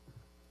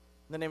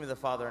In the name of the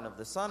Father, and of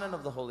the Son, and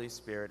of the Holy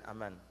Spirit.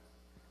 Amen.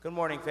 Good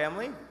morning,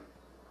 family.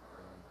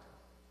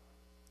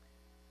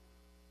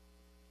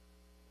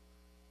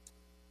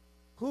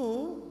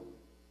 Who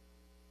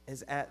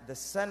is at the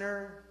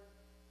center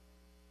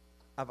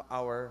of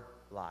our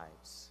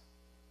lives?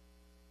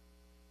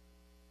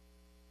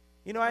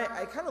 You know,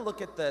 I kind of look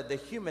at the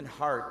human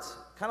heart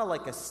kind of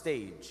like a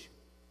stage.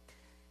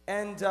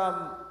 And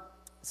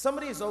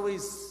somebody is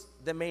always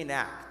the main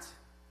act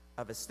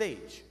of a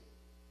stage.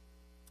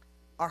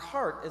 Our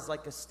heart is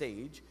like a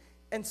stage,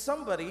 and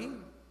somebody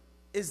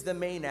is the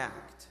main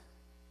act.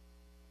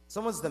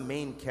 Someone's the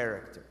main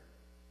character.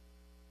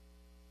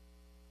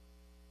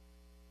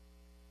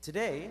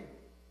 Today,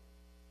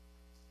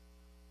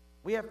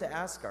 we have to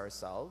ask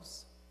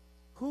ourselves,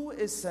 who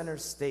is center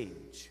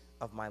stage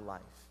of my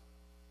life?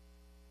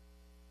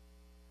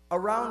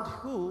 Around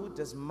who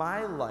does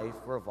my life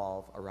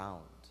revolve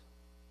around?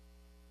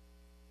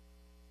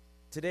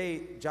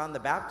 Today, John the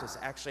Baptist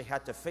actually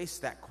had to face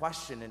that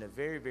question in a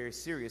very, very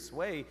serious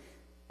way.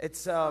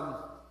 It's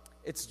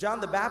John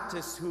the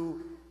Baptist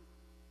who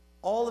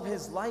all of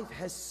his life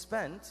has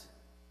spent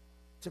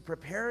to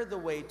prepare the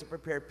way, to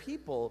prepare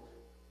people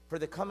for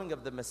the coming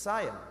of the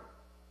Messiah.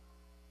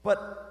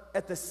 But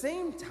at the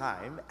same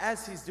time,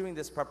 as he's doing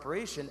this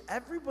preparation,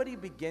 everybody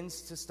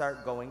begins to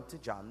start going to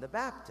John the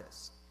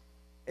Baptist.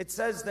 It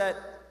says that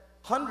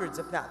hundreds,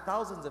 if not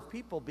thousands of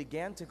people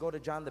began to go to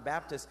John the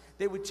Baptist.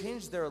 They would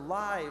change their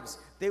lives.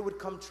 They would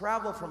come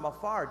travel from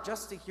afar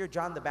just to hear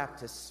John the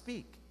Baptist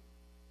speak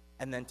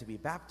and then to be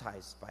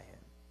baptized by him.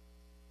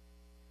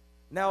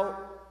 Now,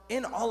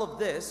 in all of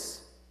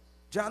this,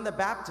 John the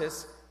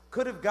Baptist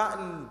could have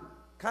gotten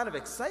kind of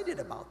excited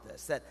about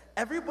this, that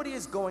everybody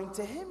is going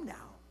to him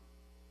now.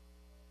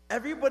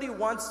 Everybody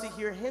wants to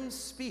hear him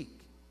speak.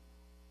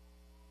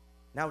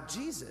 Now,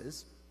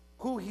 Jesus,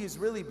 who he's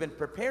really been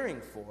preparing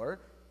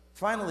for,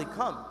 finally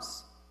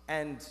comes,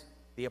 and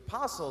the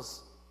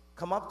apostles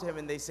come up to him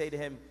and they say to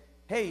him,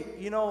 hey,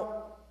 you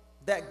know,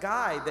 that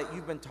guy that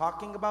you've been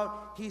talking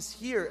about, he's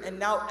here, and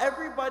now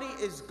everybody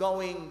is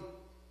going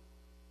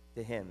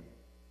to him.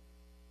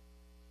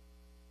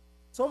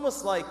 It's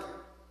almost like,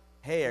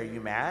 hey, are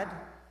you mad?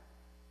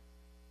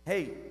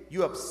 Hey,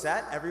 you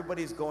upset?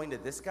 Everybody's going to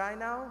this guy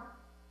now?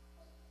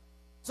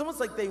 It's almost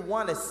like they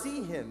want to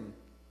see him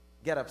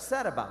get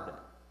upset about it.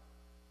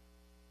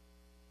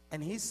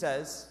 And he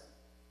says,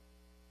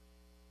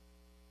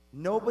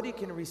 nobody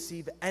can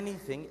receive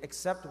anything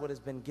except what has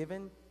been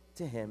given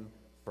to him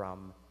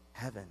from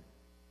heaven.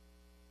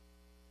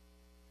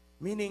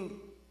 Meaning,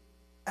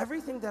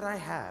 everything that I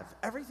have,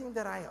 everything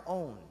that I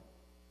own,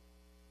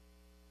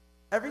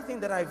 everything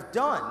that I've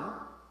done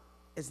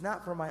is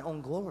not for my own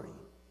glory.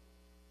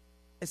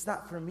 It's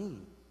not for me.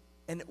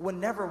 And it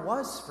never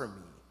was for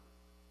me.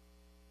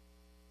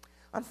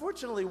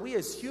 Unfortunately, we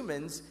as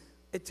humans,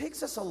 it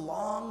takes us a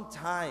long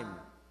time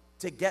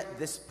to get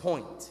this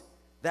point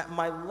that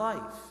my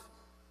life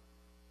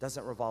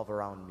doesn't revolve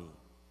around me,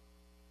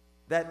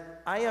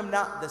 that I am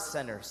not the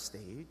center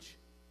stage,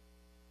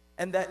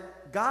 and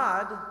that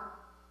God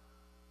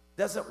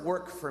doesn't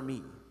work for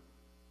me.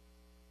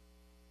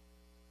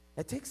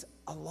 It takes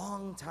a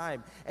long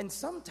time, and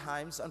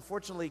sometimes,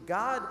 unfortunately,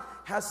 God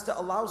has to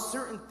allow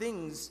certain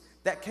things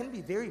that can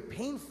be very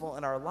painful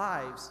in our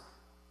lives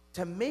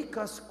to make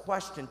us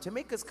question, to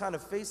make us kind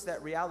of face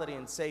that reality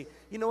and say,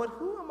 you know what,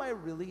 who am I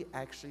really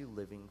actually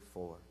living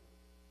for?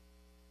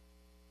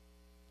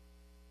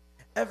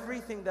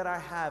 Everything that I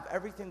have,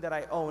 everything that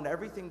I own,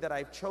 everything that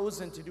I've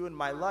chosen to do in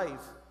my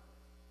life,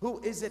 who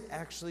is it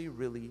actually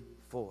really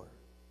for?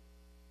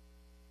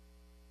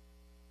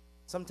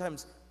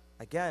 Sometimes,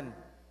 again,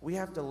 we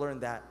have to learn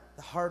that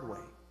the hard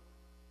way.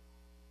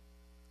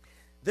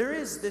 There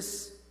is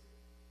this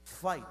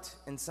fight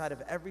inside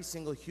of every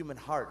single human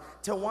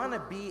heart to want to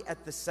be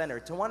at the center,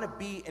 to want to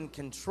be in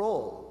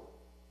control,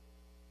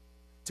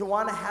 to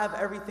want to have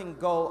everything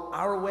go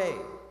our way.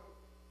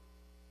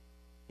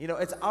 You know,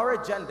 it's our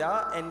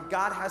agenda, and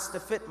God has to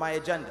fit my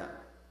agenda.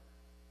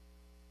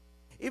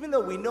 Even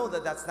though we know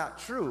that that's not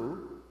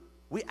true,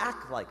 we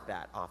act like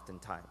that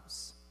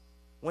oftentimes.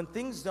 When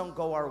things don't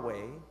go our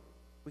way,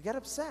 we get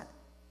upset.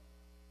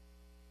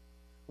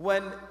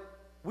 When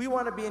we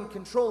want to be in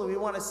control and we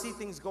want to see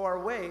things go our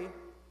way,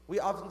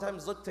 we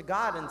oftentimes look to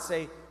God and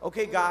say,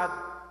 okay, God,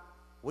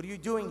 what are you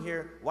doing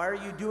here? Why are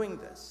you doing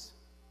this?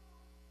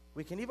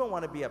 We can even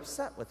want to be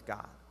upset with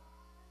God.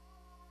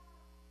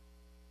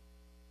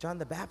 John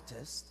the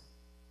Baptist,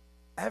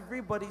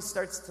 everybody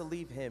starts to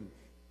leave him,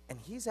 and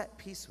he's at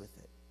peace with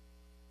it.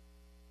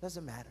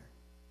 Doesn't matter.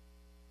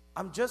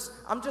 I'm just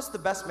the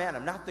best man.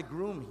 I'm not the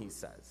groom, he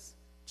says.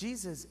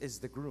 Jesus is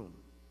the groom.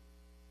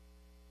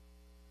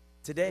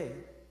 Today,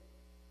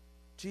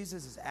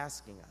 Jesus is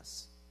asking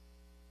us,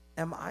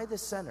 am I the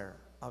center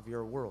of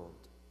your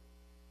world?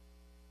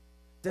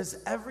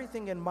 Does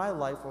everything in my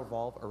life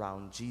revolve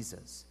around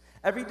Jesus?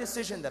 Every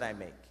decision that I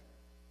make,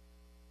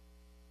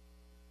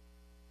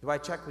 do I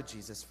check with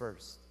Jesus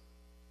first?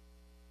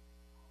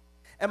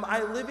 Am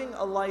I living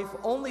a life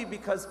only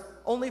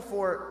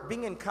for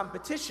being in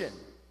competition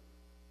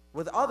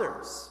with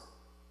others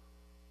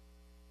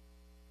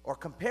or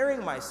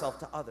comparing myself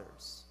to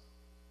others.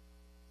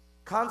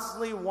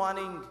 Constantly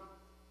wanting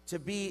to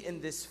be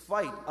in this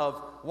fight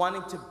of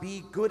wanting to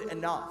be good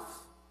enough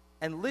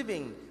and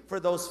living for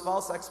those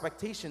false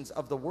expectations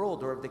of the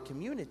world or of the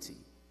community.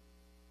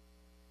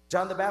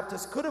 John the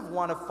Baptist could have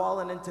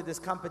fallen into this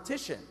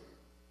competition.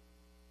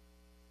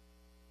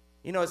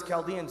 You know, as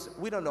Chaldeans,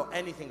 we don't know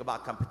anything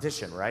about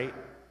competition, right?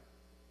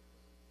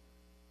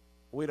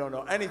 We don't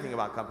know anything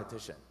about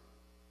competition.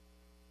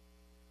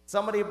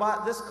 Somebody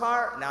bought this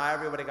car, now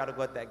everybody got to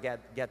go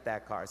get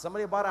that car.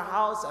 Somebody bought a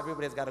house,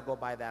 everybody's got to go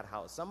buy that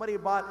house. Somebody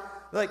bought,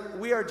 like,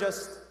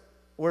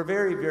 we're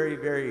very, very,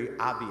 very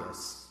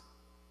obvious.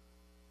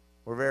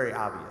 We're very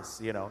obvious,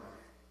 you know.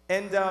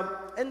 And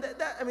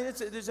that, I mean,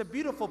 there's a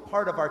beautiful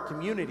part of our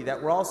community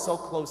that we're all so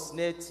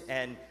close-knit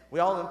and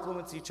we all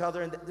influence each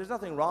other, and there's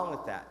nothing wrong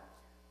with that.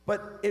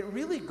 But it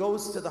really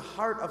goes to the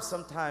heart of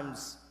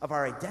sometimes of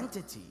our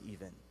identity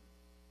even.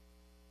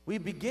 We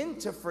begin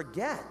to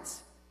forget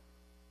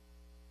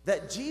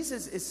that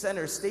Jesus is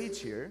center stage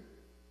here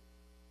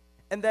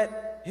and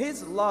that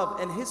his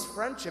love and his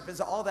friendship is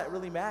all that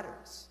really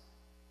matters.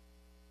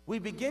 We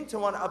begin to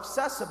want to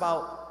obsess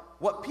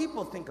about what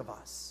people think of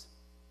us.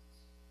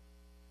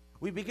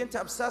 We begin to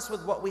obsess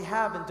with what we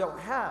have and don't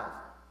have,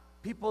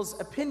 people's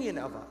opinion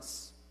of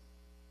us,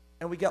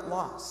 and we get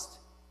lost.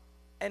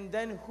 And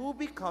then who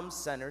becomes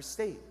center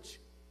stage?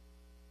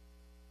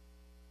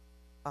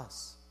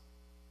 Us.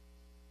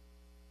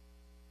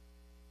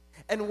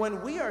 And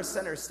when we are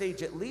center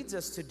stage, it leads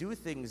us to do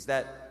things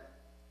that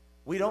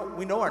we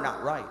know are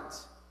not right.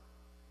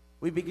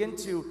 We begin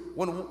to,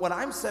 when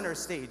I'm center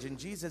stage and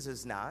Jesus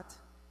is not,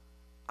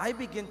 I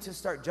begin to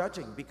start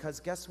judging, because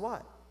guess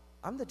what?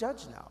 I'm the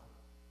judge now.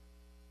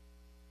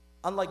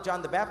 Unlike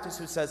John the Baptist,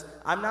 who says,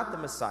 I'm not the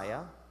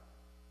Messiah.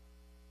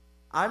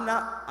 I'm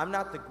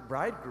not the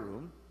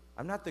bridegroom.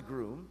 I'm not the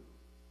groom.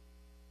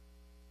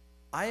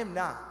 I am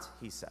not,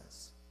 he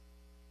says.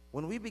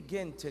 When we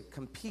begin to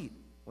compete,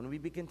 when we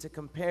begin to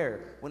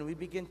compare, when we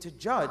begin to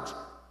judge,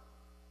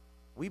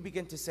 we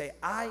begin to say,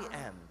 I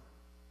am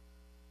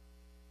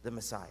the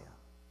Messiah.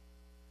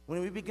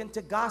 When we begin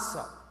to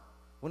gossip,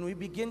 when we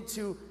begin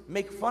to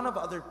make fun of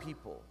other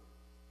people,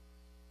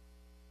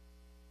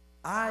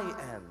 I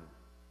am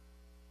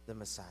the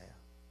Messiah.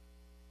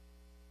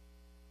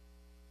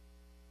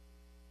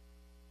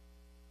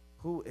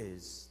 Who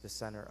is the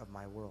center of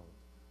my world?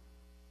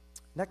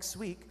 Next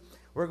week,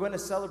 we're going to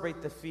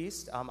celebrate the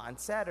feast on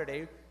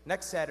Saturday.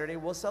 Next Saturday,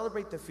 we'll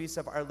celebrate the feast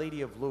of Our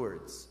Lady of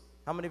Lourdes.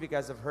 How many of you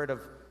guys have heard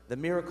of the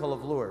miracle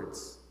of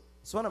Lourdes?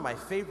 It's one of my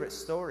favorite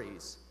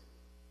stories.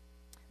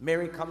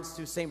 Mary comes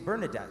to St.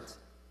 Bernadette.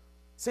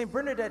 St.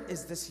 Bernadette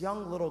is this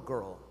young little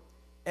girl,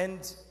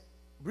 and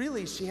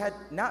really she had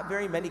not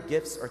very many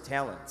gifts or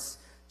talents.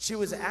 She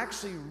was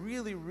actually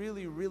really,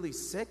 really, really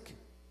sick.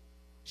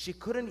 She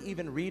couldn't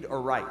even read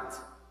or write.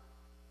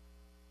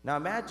 Now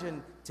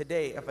imagine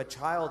today if a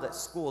child at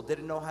school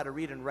didn't know how to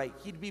read and write,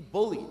 he'd be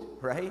bullied,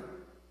 right?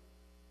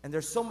 And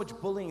there's so much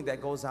bullying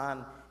that goes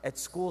on at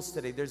schools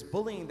today. There's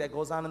bullying that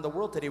goes on in the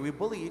world today. We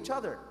bully each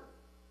other.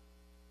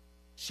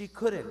 She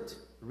couldn't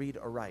read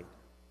or write,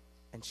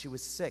 and she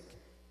was sick.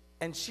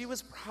 And she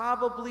was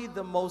probably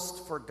the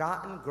most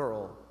forgotten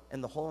girl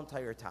in the whole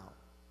entire town.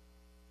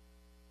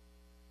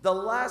 The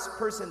last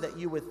person that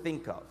you would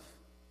think of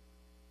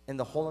in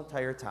the whole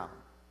entire town.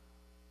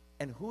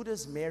 And who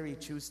does Mary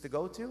choose to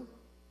go to?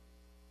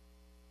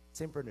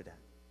 St. Bernadette.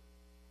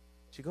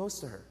 She goes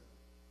to her.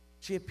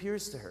 She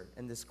appears to her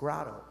in this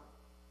grotto.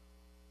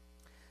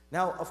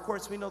 Now, of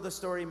course, we know the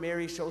story.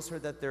 Mary shows her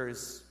that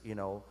there's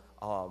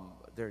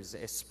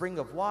a spring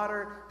of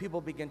water.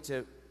 People begin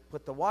to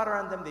put the water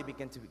on them. They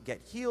begin to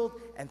get healed.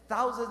 And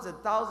thousands and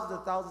thousands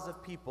and thousands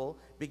of people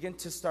begin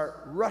to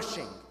start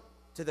rushing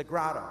to the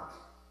grotto.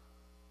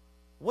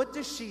 What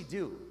does she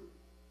do?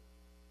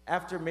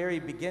 After Mary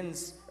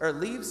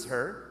leaves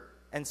her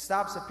and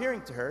stops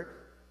appearing to her,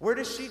 where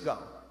does she go?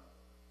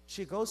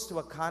 She goes to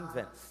a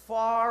convent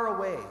far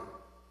away,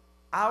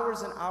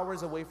 hours and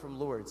hours away from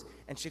Lourdes,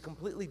 and she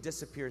completely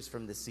disappears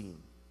from the scene.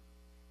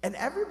 And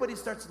everybody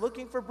starts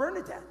looking for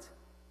Bernadette.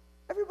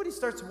 Everybody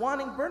starts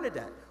wanting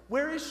Bernadette.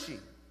 Where is she?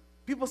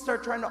 People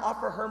start trying to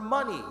offer her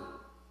money.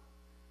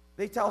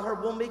 They tell her,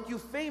 we'll make you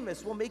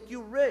famous, we'll make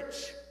you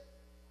rich.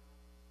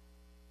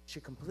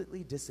 She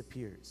completely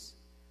disappears.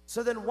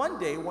 So then one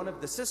day, one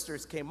of the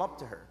sisters came up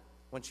to her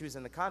when she was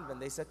in the convent.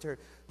 They said to her,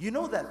 you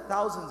know that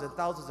thousands and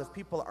thousands of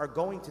people are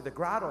going to the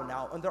grotto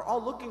now, and they're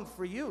all looking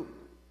for you.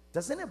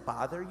 Doesn't it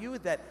bother you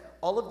that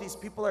all of these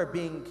people are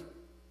being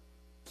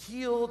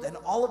healed and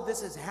all of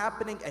this is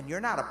happening and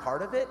you're not a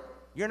part of it?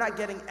 You're not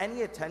getting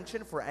any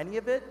attention for any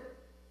of it?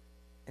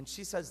 And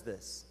she says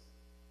this.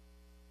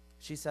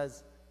 She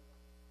says,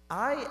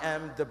 I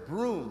am the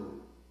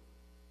broom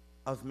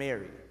of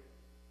Mary.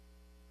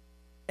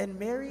 And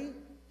Mary,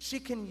 she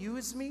can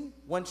use me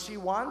when she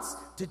wants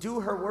to do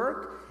her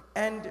work.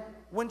 And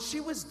when she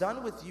was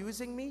done with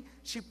using me,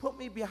 she put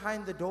me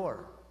behind the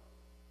door.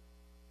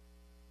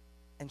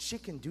 And she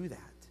can do that.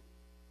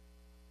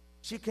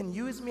 She can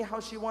use me how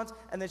she wants,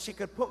 and then she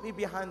could put me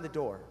behind the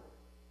door.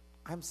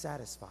 I'm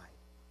satisfied.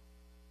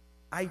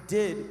 I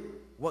did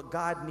what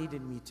God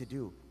needed me to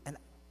do, and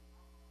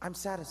I'm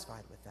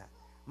satisfied with that.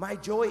 My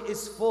joy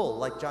is full,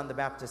 like John the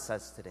Baptist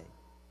says today.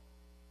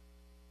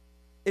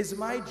 Is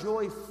my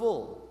joy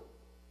full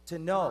to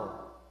know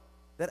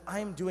that I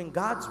am doing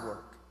God's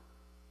work?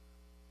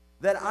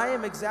 That I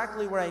am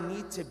exactly where I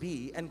need to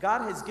be, and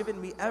God has given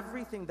me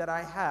everything that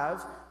I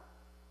have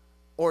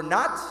or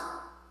not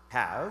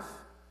have,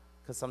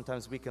 because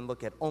sometimes we can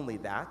look at only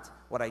that,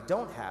 what I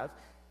don't have,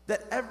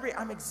 that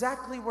I'm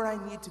exactly where I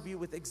need to be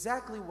with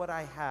exactly what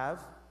I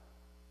have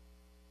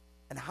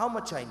and how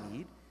much I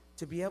need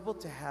to be able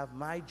to have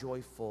my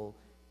joy full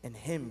in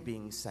Him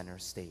being center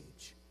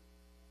stage.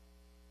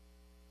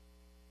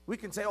 We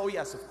can say, oh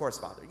yes, of course,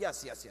 Father.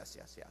 Yes, yes, yes,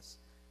 yes, yes.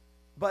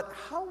 But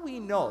how we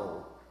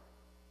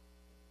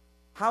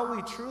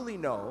truly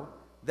know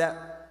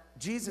that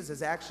Jesus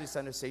is actually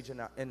center stage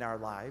in our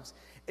lives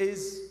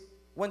is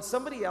when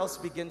somebody else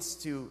begins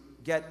to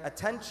get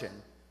attention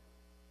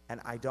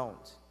and I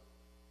don't.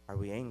 Are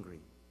we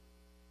angry?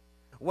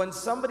 When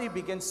somebody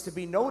begins to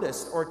be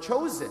noticed or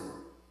chosen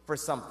for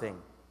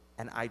something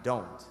and I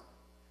don't.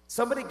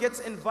 Somebody gets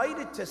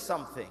invited to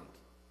something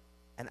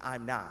and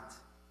I'm not.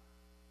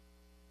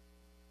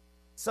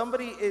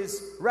 Somebody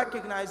is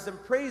recognized and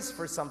praised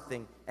for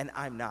something and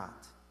I'm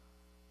not.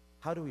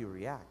 How do we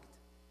react?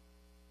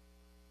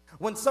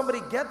 When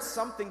somebody gets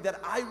something that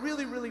I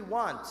really, really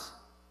want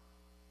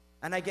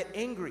and I get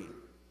angry,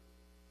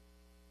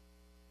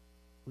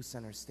 who's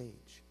center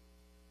stage?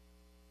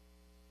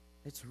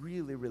 It's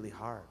really, really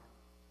hard.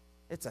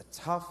 It's a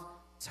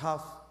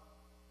tough,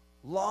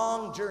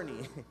 long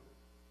journey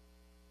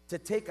to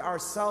take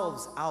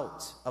ourselves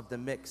out of the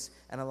mix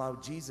and allow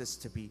Jesus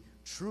to be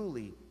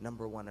truly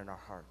number one in our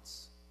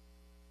hearts.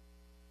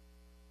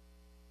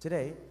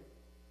 Today,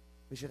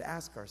 we should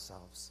ask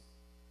ourselves,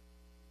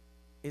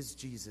 is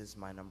Jesus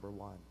my number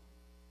one?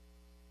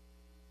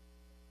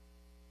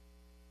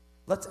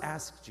 Let's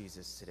ask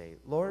Jesus today,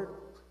 Lord,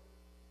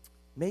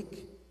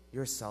 make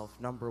yourself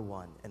number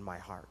one in my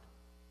heart.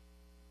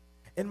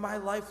 In my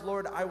life,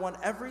 Lord, I want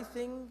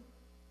everything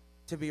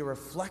to be a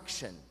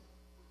reflection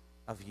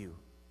of you.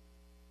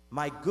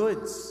 My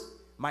goods,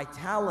 my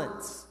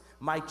talents,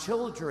 my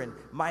children,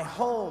 my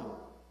home,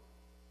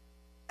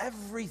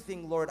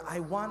 everything, Lord,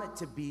 I want it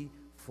to be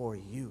for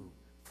you,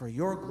 for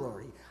your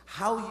glory.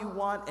 How you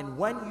want and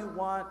when you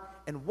want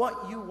and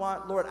what you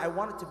want, Lord, I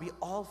want it to be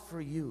all for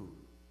you.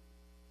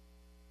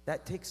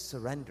 That takes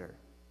surrender.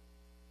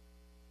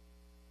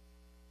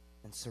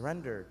 And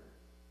surrender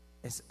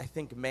is, I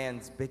think,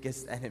 man's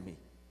biggest enemy.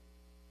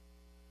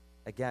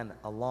 Again,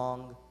 a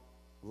long,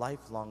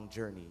 lifelong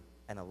journey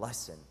and a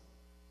lesson.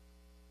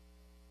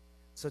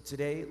 So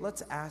today,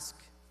 let's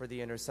ask for the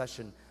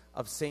intercession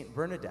of Saint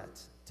Bernadette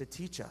to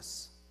teach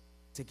us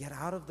to get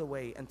out of the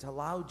way and to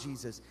allow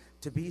Jesus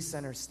to be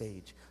center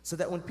stage, so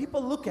that when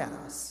people look at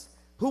us,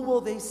 who will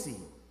they see?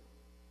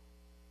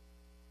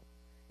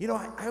 You know,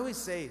 I always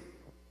say,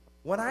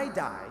 when I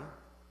die,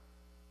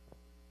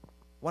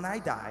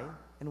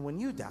 and when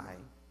you die,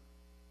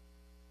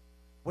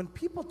 when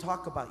people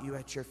talk about you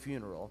at your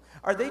funeral,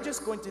 are they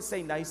just going to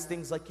say nice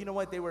things like, you know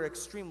what, they were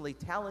extremely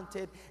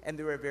talented, and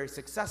they were very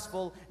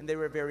successful, and they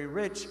were very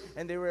rich,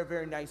 and they were a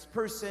very nice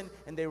person,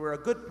 and they were a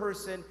good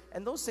person,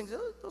 and those things,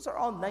 those are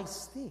all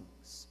nice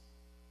things.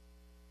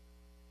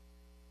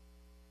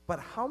 But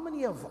how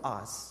many of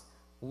us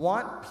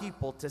want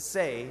people to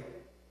say,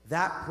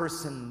 that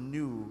person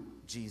knew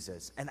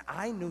Jesus, and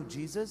I knew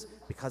Jesus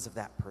because of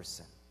that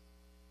person?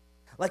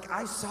 Like,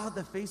 I saw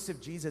the face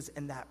of Jesus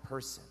in that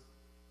person.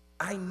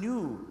 I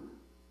knew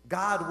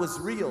God was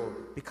real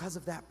because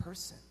of that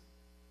person.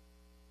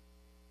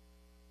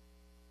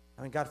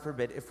 I mean, God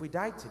forbid, if we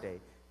died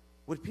today,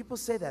 would people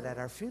say that at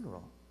our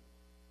funeral?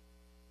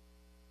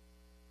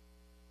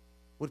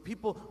 Would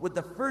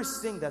the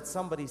first thing that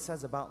somebody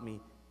says about me,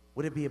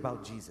 would it be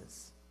about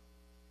Jesus?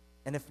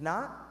 And if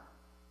not,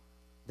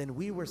 then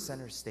we were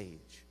center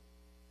stage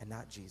and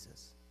not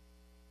Jesus.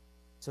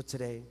 So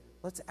today,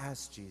 let's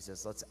ask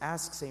Jesus, let's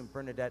ask Saint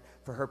Bernadette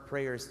for her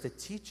prayers to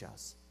teach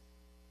us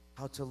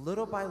how to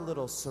little by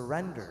little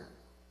surrender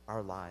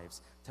our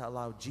lives, to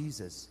allow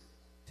Jesus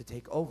to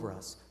take over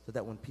us, so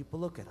that when people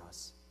look at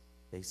us,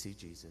 they see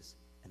Jesus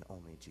and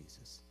only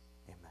Jesus.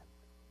 Amen.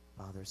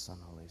 Father, Son,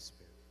 Holy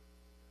Spirit.